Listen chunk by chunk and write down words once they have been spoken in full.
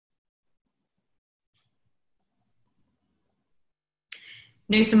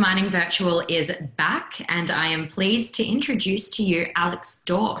Noosa Mining Virtual is back, and I am pleased to introduce to you Alex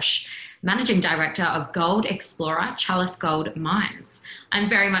Dorsch, Managing Director of Gold Explorer Chalice Gold Mines. I'm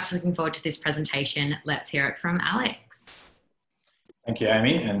very much looking forward to this presentation. Let's hear it from Alex. Thank you,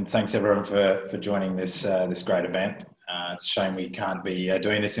 Amy, and thanks everyone for joining this great event. It's a shame we can't be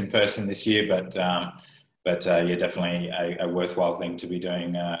doing this in person this year, but yeah, definitely a worthwhile thing to be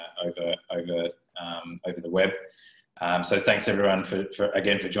doing over the web. So thanks everyone for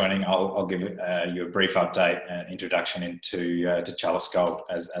joining. I'll give you a brief update and introduction into to Chalice Gold,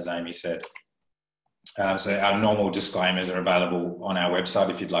 as Amy said. So our normal disclaimers are available on our website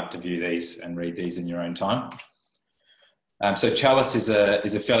if you'd like to view these and read these in your own time. So Chalice is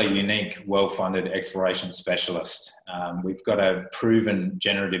a fairly unique, well-funded exploration specialist. We've got a proven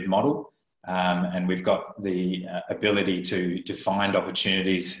generative model, and we've got the ability to find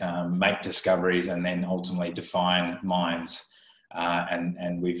opportunities, make discoveries, and then ultimately define mines.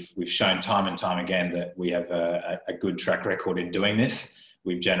 And we've shown time and time again that we have a good track record in doing this.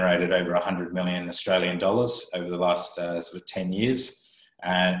 We've generated over 100 million Australian dollars over the last sort of 10 years.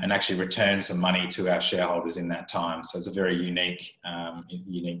 And actually return some money to our shareholders in that time. So it's a very unique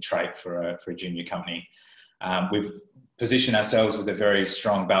trait for a junior company. We've positioned ourselves with a very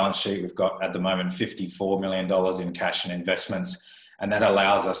strong balance sheet. We've got at the moment $54 million in cash and investments, and that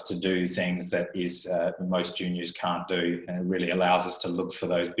allows us to do things that most juniors can't do, and it really allows us to look for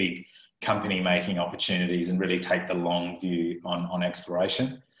those big company-making opportunities and really take the long view on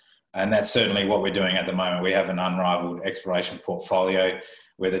exploration. And that's certainly what we're doing at the moment. We have an unrivaled exploration portfolio.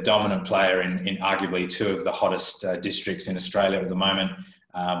 We're the dominant player in arguably two of the hottest districts in Australia at the moment.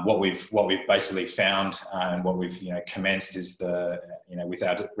 What we've basically found and what we've commenced is with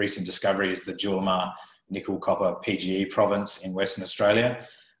our recent discovery is the Julimar Ni-Cu-PGE province in Western Australia.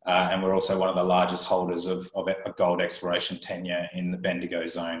 And we're also one of the largest holders of a gold exploration tenure in the Bendigo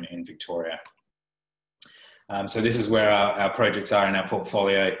zone in Victoria. So this is where our projects are in our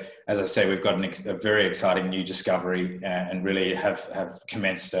portfolio. As I say, we've got a very exciting new discovery and really have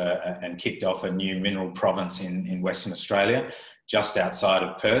commenced and kicked off a new mineral province in Western Australia, just outside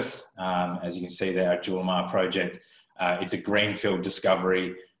of Perth. As you can see there, our Julimar Project. It's a greenfield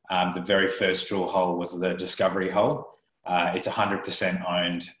discovery. The very first drill hole was the discovery hole. It's 100%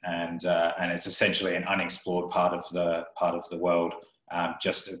 owned, and it's essentially an unexplored part of the world,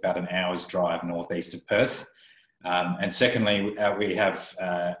 just about an hour's drive northeast of Perth. And secondly, we have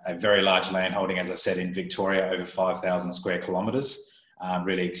a very large land holding, as I said, in Victoria, over 5,000 square kilometres,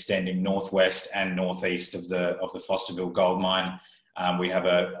 really extending northwest and northeast of the Fosterville gold mine. We have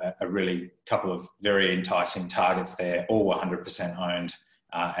a really couple of very enticing targets there, all 100% owned,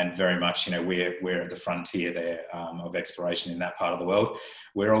 and very much, we're at the frontier there of exploration in that part of the world.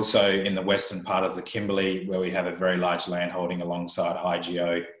 We're also in the western part of the Kimberley, where we have a very large land holding alongside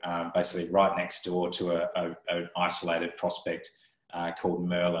IGO, basically right next door to an isolated prospect called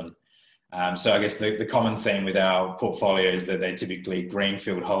Merlin. So I guess the common theme with our portfolio is that they're typically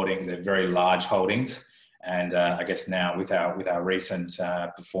greenfield holdings. They're very large holdings. And I guess now with our recent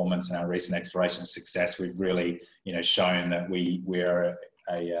performance and our recent exploration success, we've really shown that we're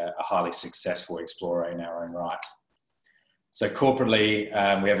a highly successful explorer in our own right. So corporately,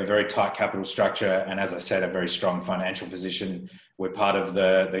 we have a very tight capital structure, and as I said, a very strong financial position. We're part of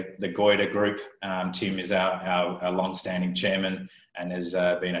the Goyder Group. Tim is our long-standing chairman and has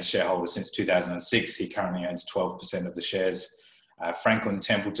been a shareholder since 2006. He currently owns 12% of the shares. Franklin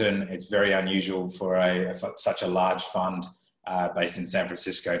Templeton, it's very unusual for such a large fund based in San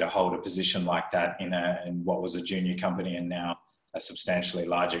Francisco to hold a position like that in what was a junior company and now a substantially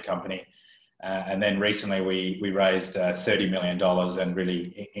larger company. And then recently we raised $30 million and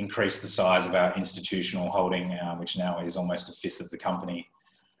really increased the size of our institutional holding, which now is almost a fifth of the company.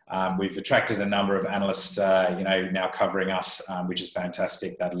 We've attracted a number of analysts, now covering us, which is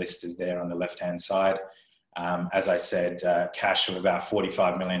fantastic. That list is there on the left-hand side. As I said, cash of about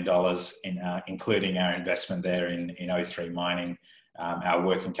 $45 million, including our investment there in O3 Mining. Our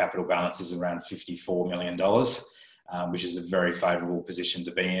working capital balance is around $54 million. Which is a very favourable position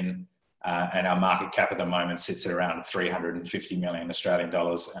to be in. And our market cap at the moment sits at around 350 million Australian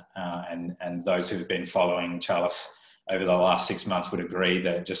dollars. And those who have been following Chalice over the last 6 months would agree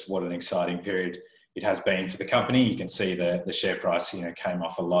that just what an exciting period it has been for the company. You can see the share price, came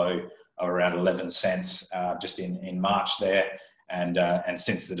off a low of around 11 cents just in March there. And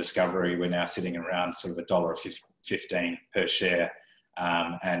since the discovery, we're now sitting around sort of $1.15 per share.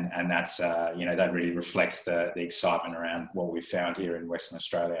 And that's, that really reflects the excitement around what we've found here in Western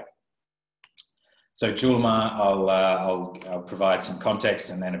Australia. So Julimar, I'll provide some context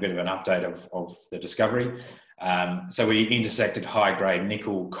and then a bit of an update of the discovery. So we intersected high-grade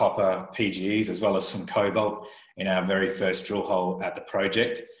nickel, copper, PGEs, as well as some cobalt in our very first drill hole at the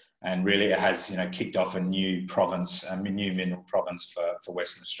project. And really it has, you know, kicked off a new province, a new mineral province for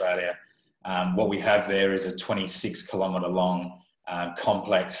Western Australia. What we have there is a 26-kilometre long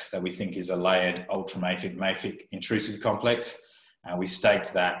complex that we think is a layered ultramafic intrusive complex. We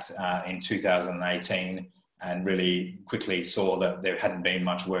staked that in 2018 and really quickly saw that there hadn't been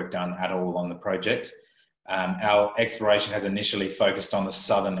much work done at all on the project. Our exploration has initially focused on the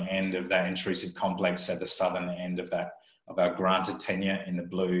southern end of that intrusive complex, at the southern end of our granted tenure in the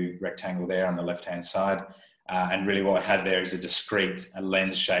blue rectangle there on the left-hand side. And really what I have there is a discrete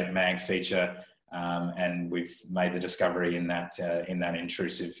lens-shaped mag feature, and we've made the discovery in that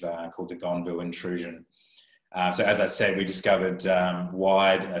intrusive called the Gonville intrusion. So as I said, we discovered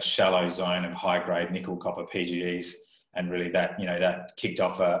a shallow zone of high-grade nickel copper PGEs, and really that kicked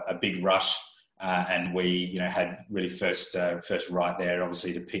off a big rush, and we had really first right there,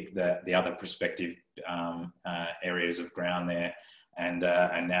 obviously, to pick the other prospective areas of ground there. And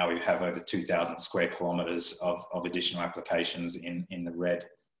now we have over 2,000 square kilometres of additional applications in the red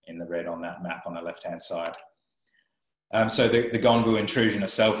on that map on the left-hand side. So the Gonville intrusion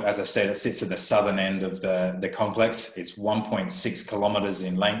itself, as I said, it sits at the southern end of the complex. It's 1.6 kilometres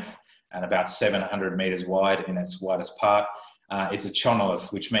in length and about 700 metres wide in its widest part. It's a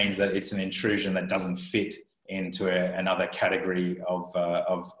chonolith, which means that it's an intrusion that doesn't fit into another category of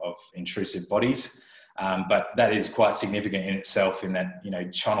intrusive bodies. But that is quite significant in itself, in that,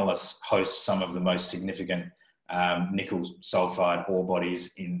 chonoliths host some of the most significant nickel sulfide ore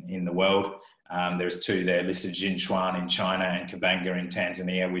bodies in the world. There's two there listed, Jinchuan in China and Kabanga in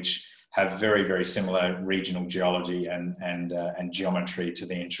Tanzania, which have very, very similar regional geology and geometry to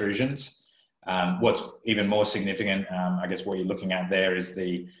the intrusions. What's even more significant, I guess what you're looking at there is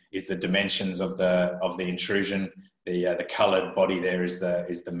the dimensions of the intrusion. The coloured body there is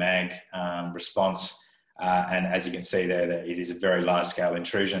the mag response, and as you can see there, that it is a very large scale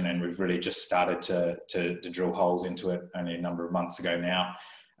intrusion, and we've really just started to drill holes into it only a number of months ago now.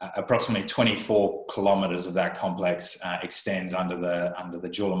 Approximately 24 kilometres of that complex extends under the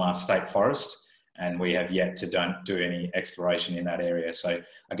Julimar State Forest, and we have yet to do any exploration in that area. So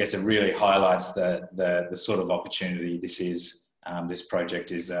I guess it really highlights the sort of opportunity this is. This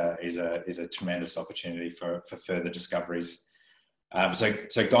project is a tremendous opportunity for further discoveries. So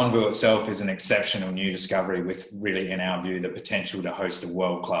Gonville itself is an exceptional new discovery with, really, in our view, the potential to host a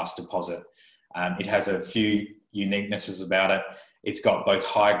world-class deposit. It has a few uniquenesses about it. It's got both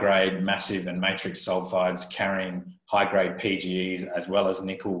high-grade, massive and matrix sulfides carrying high-grade PGEs, as well as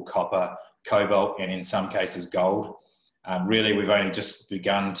nickel, copper, cobalt, and in some cases gold. Really, we've only just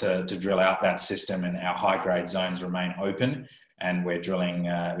begun to drill out that system, and our high-grade zones remain open, and we're drilling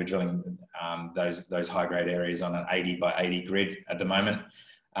those high-grade areas on an 80 by 80 grid at the moment.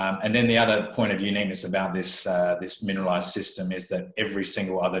 And then the other point of uniqueness about this mineralized system is that every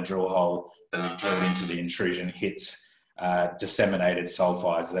single other drill hole that we've drilled into the intrusion hits disseminated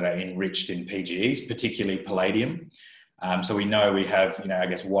sulfides that are enriched in PGEs, particularly palladium. So we know we have, I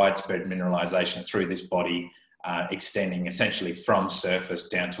guess, widespread mineralization through this body, extending essentially from surface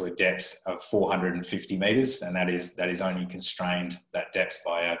down to a depth of 450 metres, and that is only constrained, that depth,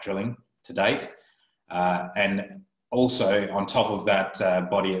 by our drilling to date. And also on top of that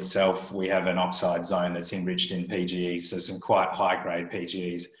body itself, we have an oxide zone that's enriched in PGEs, so some quite high-grade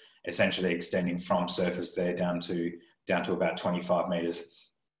PGEs, essentially extending from surface there down to about 25 metres.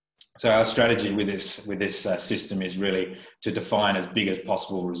 So our strategy with this system is really to define as big as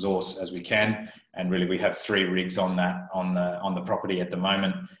possible resource as we can, and really we have 3 rigs on the property at the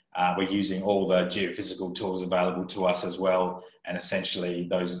moment. We're using all the geophysical tools available to us as well, and essentially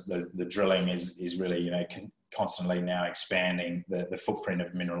the drilling is really constantly now expanding the footprint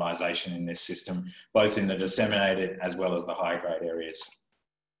of mineralisation in this system, both in the disseminated as well as the high grade areas.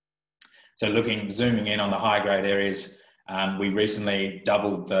 So zooming in on the high grade areas. We recently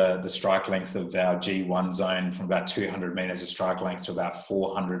doubled the strike length of our G1 zone from about 200 metres of strike length to about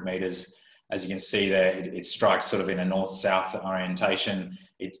 400 metres. As you can see there, it strikes sort of in a north-south orientation.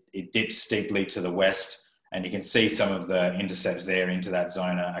 It dips steeply to the west, and you can see some of the intercepts there into that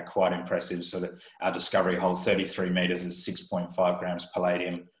zone are quite impressive. So that our discovery holds 33 metres is 6.5 grams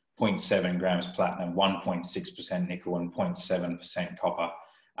palladium, 0.7 grams platinum, 1.6% nickel, and 0.7% copper.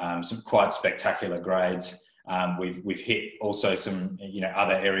 Some quite spectacular grades. We've hit also some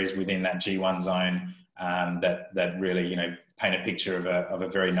other areas within that G1 zone that really paint a picture of a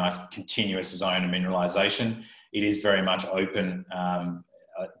very nice continuous zone of mineralisation. It is very much open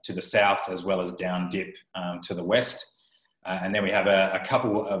to the south as well as down dip to the west. And then we have a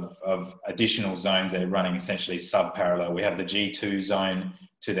couple of additional zones that are running essentially sub-parallel. We have the G2 zone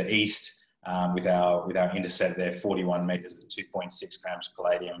to the east with our intercept there, 41 metres at 2.6 grams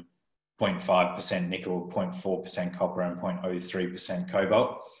palladium, 0.5% nickel, 0.4% copper and 0.03%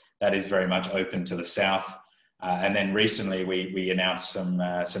 cobalt. That is very much open to the south. And then recently we announced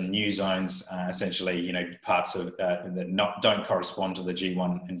some new zones, essentially, parts of that don't correspond to the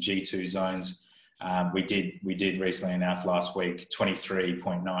G1 and G2 zones. We did recently announce last week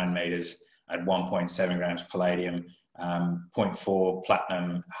 23.9 metres at 1.7 grams palladium, 0.4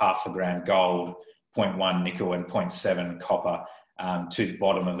 platinum, half a gram gold, 0.1 nickel and 0.7 copper to the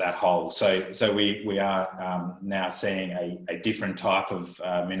bottom of that hole. So we are now seeing a different type of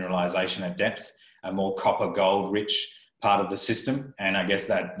mineralisation at depth, a more copper gold rich part of the system, and I guess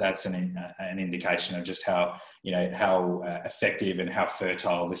that's an indication of just how effective and how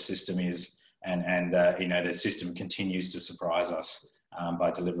fertile this system is. And the system continues to surprise us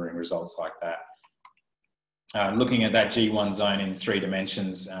by delivering results like that. Looking at that G1 zone in 3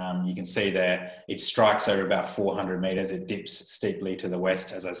 dimensions, you can see there it strikes over about 400 metres. It dips steeply to the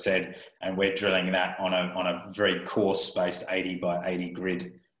west, as I said, and we're drilling that on a very coarse spaced 80 by 80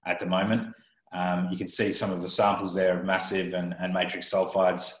 grid at the moment. You can see some of the samples there of massive and matrix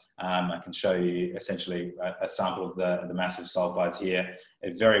sulfides. I can show you essentially a sample of the massive sulfides here.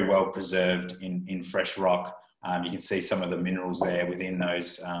 They're very well preserved in fresh rock. You can see some of the minerals there within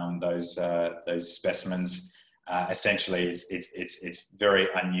those specimens. Essentially, it's very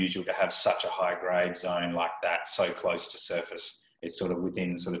unusual to have such a high grade zone like that so close to surface. It's sort of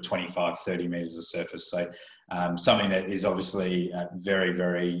within sort of 25, 30 metres of surface. So something that is obviously very,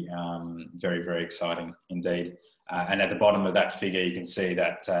 very exciting indeed. And at the bottom of that figure, you can see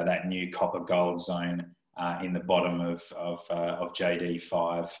that that new copper gold zone in the bottom of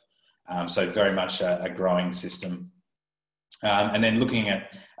JD5. So very much a growing system. And then looking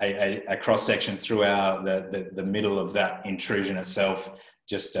at a cross section throughout the middle of that intrusion itself,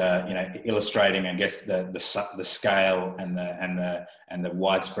 just illustrating, I guess, the scale and the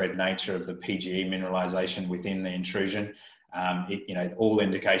widespread nature of the PGE mineralisation within the intrusion. All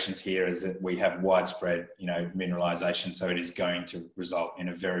indications here is that we have widespread, mineralisation, so it is going to result in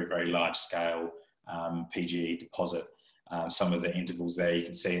a very, very large scale PGE deposit. Some of the intervals there you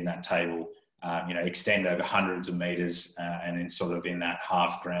can see in that table, extend over hundreds of metres and in sort of in that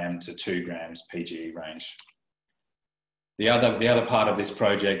 0.5 gram to 2 grams PGE range. The other part of this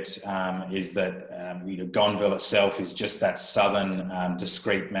project is that Gonville itself is just that southern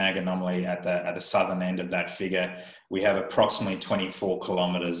discrete mag anomaly at the southern end of that figure. We have approximately 24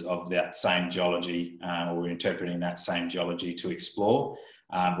 kilometres of that same geology, or we're interpreting that same geology to explore.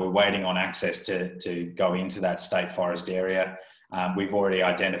 We're waiting on access to go into that state forest area. We've already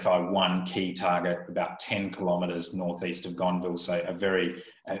identified one key target about 10 kilometres northeast of Gonville, so a very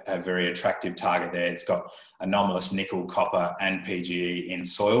attractive target there. It's got anomalous nickel, copper and PGE in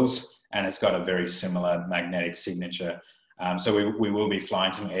soils, and it's got a very similar magnetic signature. So we will be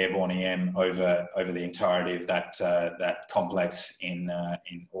flying some airborne EM over the entirety of that complex in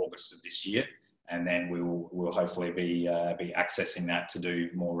August of this year, and then we'll hopefully be accessing that to do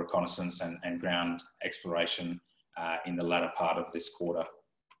more reconnaissance and ground exploration in the latter part of this quarter.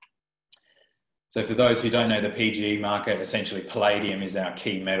 So for those who don't know the PGE market, essentially palladium is our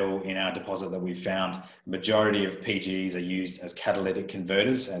key metal in our deposit that we've found. Majority of PGEs are used as catalytic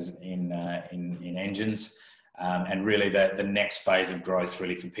converters, as in engines. And really the next phase of growth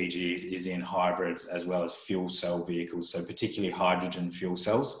really for PGEs is in hybrids as well as fuel cell vehicles. So particularly hydrogen fuel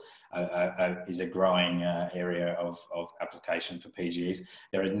cells is a growing area of application for PGEs.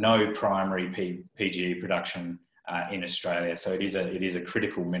 There are no primary PGE production in Australia, so it is a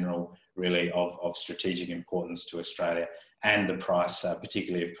critical mineral really of strategic importance to Australia, and the price,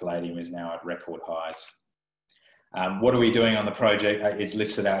 particularly of palladium, is now at record highs. What are we doing on the project? It's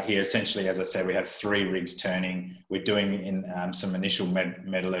listed out here. Essentially, as I said, we have 3 rigs turning. We're doing some initial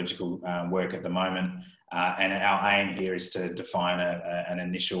metallurgical work at the moment, and our aim here is to define an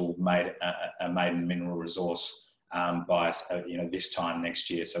initial maiden mineral resource by this time next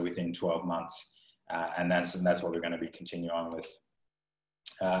year, so within 12 months. And that's what we're going to be continuing on with.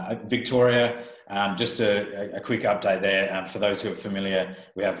 Victoria, just a quick update there. For those who are familiar,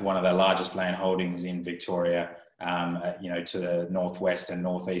 we have one of the largest land holdings in Victoria, to the northwest and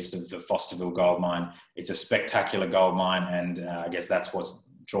northeast of the Fosterville gold mine. It's a spectacular gold mine, and I guess that's what's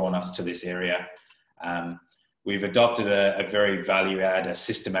drawn us to this area. We've adopted a very value-add, a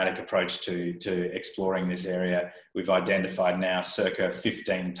systematic approach to exploring this area. We've identified now circa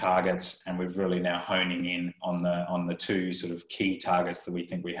 15 targets, and we're really now honing in on the 2 sort of key targets that we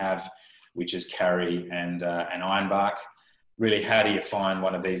think we have, which is Carry and Ironbark. really, how do you find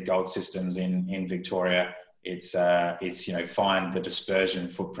one of these gold systems in Victoria? It's find the dispersion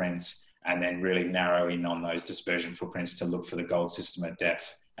footprints and then really narrow in on those dispersion footprints to look for the gold system at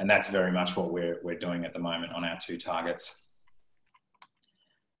depth. And that's very much what we're doing at the moment on our 2 targets.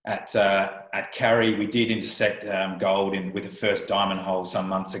 At Carry, we did intersect gold with the first diamond hole some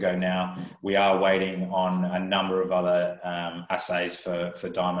months ago now. We are waiting on a number of other assays for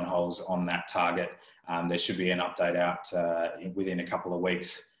diamond holes on that target. There should be an update out within a couple of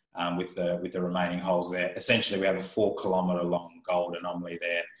weeks with the remaining holes there. Essentially, we have a 4 kilometre long gold anomaly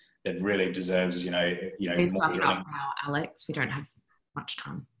there that really deserves, Please more wrap it up now, Alex. We don't have much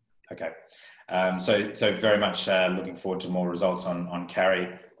time. Okay. So very much looking forward to more results on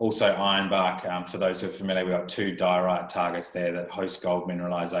Carry. Also Ironbark, for those who are familiar, we've got 2 diorite targets there that host gold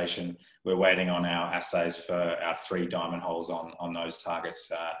mineralisation. We're waiting on our assays for our 3 diamond holes on those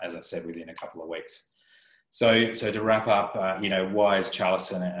targets, as I said, within a couple of weeks. So to wrap up, why is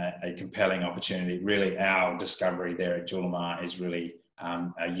Chalice a compelling opportunity? Really, our discovery there at Julimar is really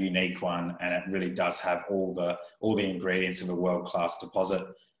a unique one, and it really does have all the ingredients of a world-class deposit.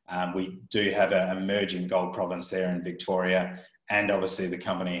 We do have an emerging gold province there in Victoria, and obviously the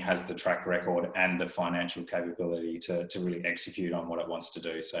company has the track record and the financial capability to really execute on what it wants to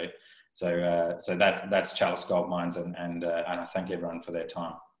do. So that's Chalice Gold Mines, and I thank everyone for their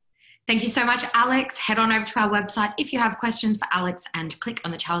time. Thank you so much, Alex. Head on over to our website if you have questions for Alex and click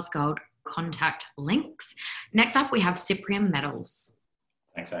on the Chalice Gold contact links. Next up, we have Cyprium Metals.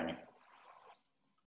 Thanks, Amy.